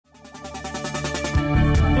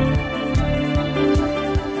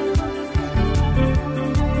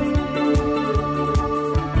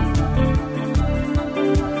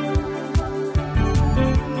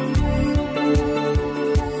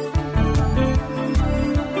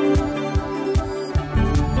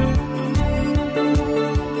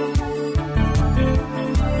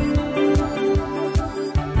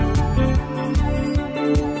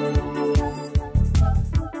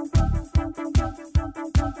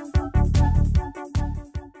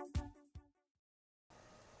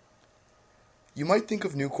You might think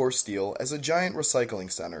of Nucor Steel as a giant recycling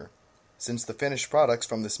center, since the finished products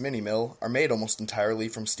from this mini-mill are made almost entirely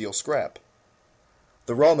from steel scrap.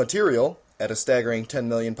 The raw material, at a staggering 10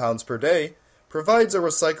 million pounds per day, provides a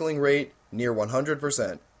recycling rate near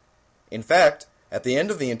 100%. In fact, at the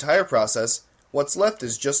end of the entire process, what's left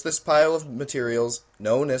is just this pile of materials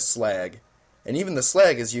known as slag, and even the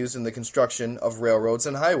slag is used in the construction of railroads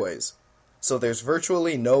and highways, so there's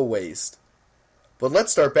virtually no waste. But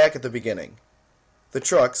let's start back at the beginning. The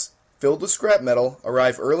trucks, filled with scrap metal,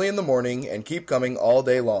 arrive early in the morning and keep coming all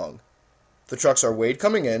day long. The trucks are weighed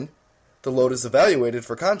coming in, the load is evaluated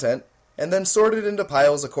for content, and then sorted into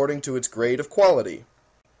piles according to its grade of quality.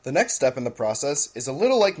 The next step in the process is a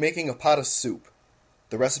little like making a pot of soup.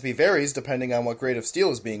 The recipe varies depending on what grade of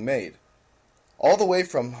steel is being made, all the way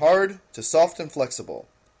from hard to soft and flexible.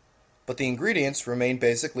 But the ingredients remain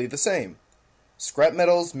basically the same: scrap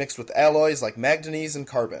metals mixed with alloys like manganese and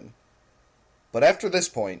carbon. But after this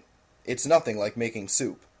point, it's nothing like making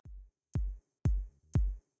soup.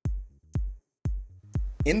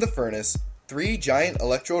 In the furnace, 3 giant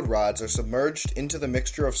electrode rods are submerged into the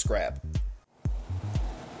mixture of scrap.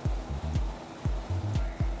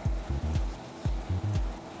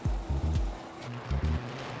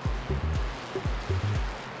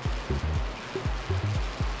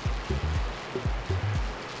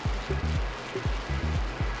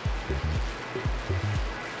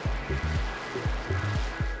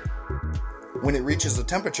 When it reaches a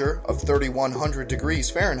temperature of 3100 degrees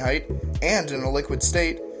Fahrenheit and in a liquid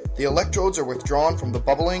state, the electrodes are withdrawn from the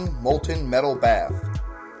bubbling, molten metal bath.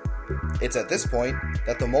 It's at this point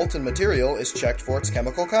that the molten material is checked for its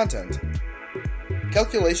chemical content.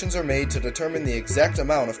 Calculations are made to determine the exact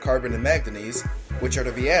amount of carbon and manganese, which are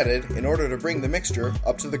to be added in order to bring the mixture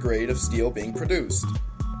up to the grade of steel being produced.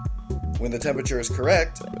 When the temperature is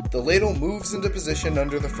correct, the ladle moves into position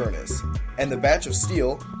under the furnace, and the batch of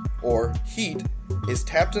steel, or heat, is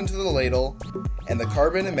tapped into the ladle, and the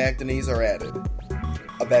carbon and manganese are added.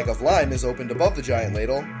 A bag of lime is opened above the giant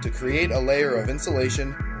ladle to create a layer of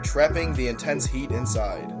insulation, trapping the intense heat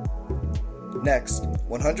inside. Next,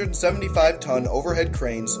 175-ton overhead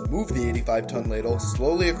cranes move the 85-ton ladle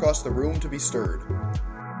slowly across the room to be stirred.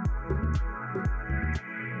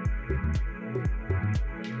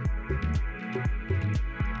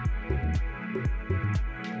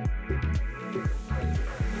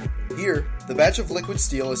 Here, the batch of liquid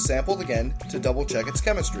steel is sampled again to double-check its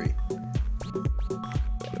chemistry.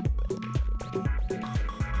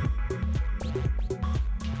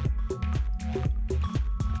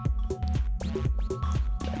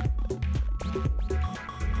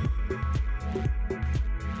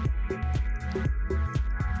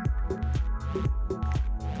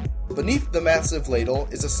 Beneath the massive ladle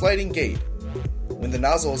is a sliding gate. When the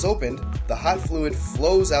nozzle is opened, the hot fluid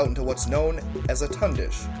flows out into what's known as a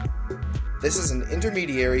tundish. This is an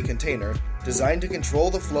intermediary container designed to control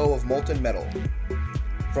the flow of molten metal.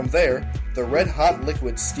 From there, the red-hot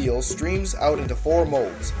liquid steel streams out into 4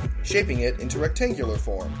 molds, shaping it into rectangular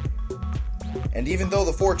form. And even though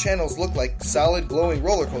the 4 channels look like solid glowing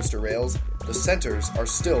roller coaster rails, the centers are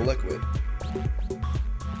still liquid.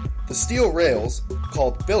 The steel rails,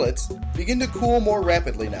 called billets, begin to cool more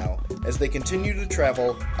rapidly now as they continue to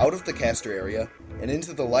travel out of the caster area and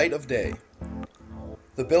into the light of day.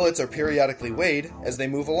 The billets are periodically weighed as they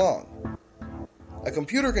move along. A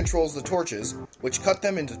computer controls the torches, which cut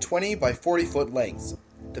them into 20 by 40 foot lengths,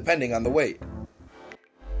 depending on the weight.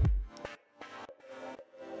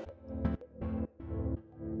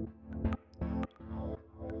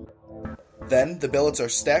 Then, the billets are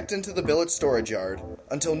stacked into the billet storage yard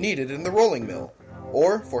until needed in the rolling mill,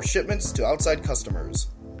 or for shipments to outside customers.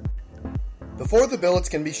 Before the billets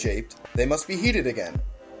can be shaped, they must be heated again,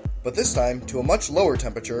 but this time to a much lower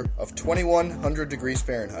temperature of 2100 degrees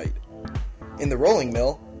Fahrenheit. In the rolling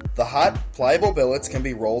mill, the hot, pliable billets can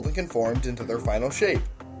be rolled and conformed into their final shape.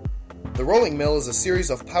 The rolling mill is a series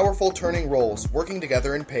of powerful turning rolls working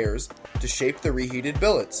together in pairs to shape the reheated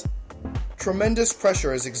billets. Tremendous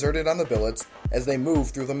pressure is exerted on the billets as they move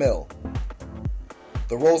through the mill.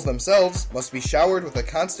 The rolls themselves must be showered with a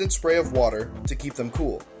constant spray of water to keep them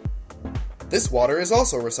cool. This water is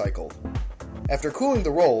also recycled. After cooling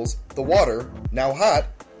the rolls, the water, now hot,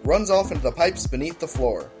 runs off into the pipes beneath the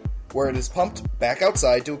floor, where it is pumped back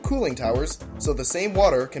outside to cooling towers so the same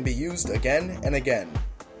water can be used again and again.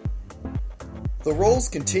 The rolls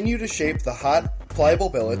continue to shape the hot, pliable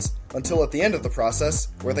billets until at the end of the process,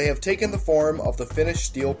 where they have taken the form of the finished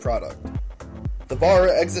steel product. The bar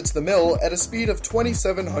exits the mill at a speed of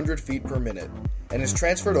 2,700 feet per minute and is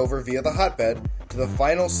transferred over via the hotbed to the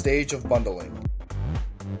final stage of bundling.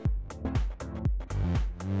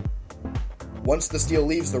 Once the steel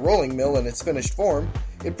leaves the rolling mill in its finished form,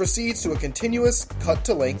 it proceeds to a continuous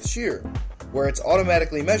cut-to-length shear, where it's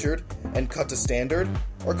automatically measured and cut to standard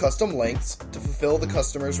or custom lengths to fulfill the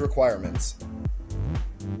customer's requirements.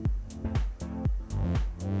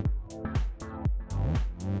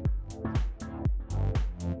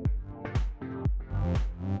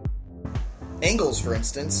 Angles, for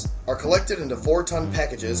instance, are collected into 4-ton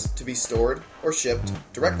packages to be stored or shipped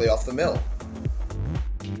directly off the mill.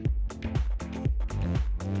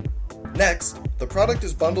 Next, the product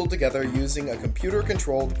is bundled together using a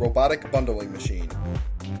computer-controlled robotic bundling machine.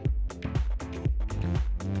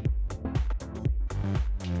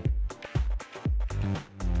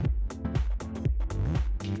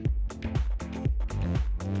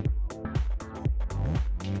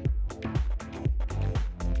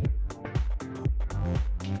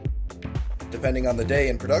 Depending on the day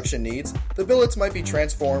and production needs, the billets might be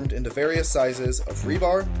transformed into various sizes of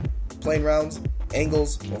rebar, plain rounds,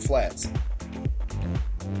 angles, or flats.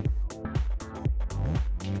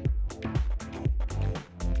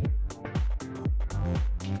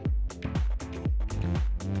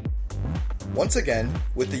 Once again,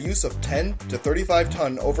 with the use of 10 to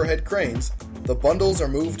 35-ton overhead cranes, the bundles are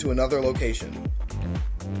moved to another location.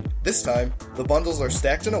 This time, the bundles are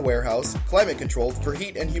stacked in a warehouse, climate-controlled for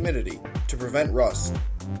heat and humidity, to prevent rust.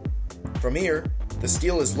 From here, the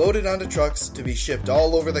steel is loaded onto trucks to be shipped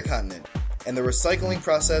all over the continent, and the recycling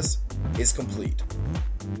process is complete.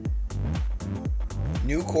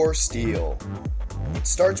 Nucor steel. It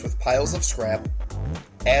starts with piles of scrap,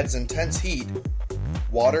 adds intense heat,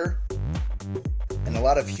 water, and a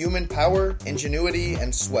lot of human power, ingenuity,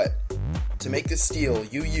 and sweat to make the steel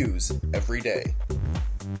you use every day.